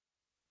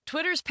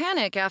Twitter's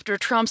panic after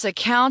Trump's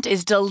account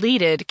is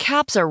deleted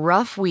caps a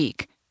rough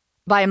week,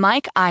 by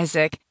Mike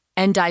Isaac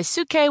and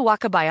Daisuke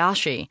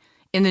Wakabayashi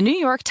in the New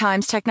York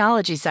Times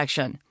Technology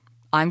section.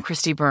 I'm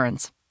Christy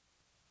Burns.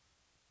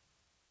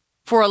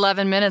 For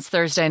 11 minutes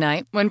Thursday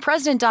night, when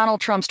President Donald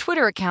Trump's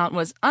Twitter account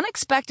was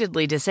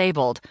unexpectedly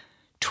disabled,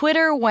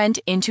 Twitter went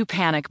into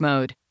panic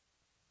mode.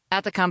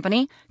 At the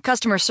company,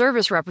 customer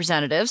service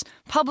representatives,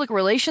 public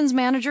relations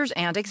managers,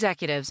 and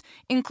executives,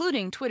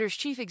 including Twitter's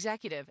chief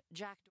executive, Jack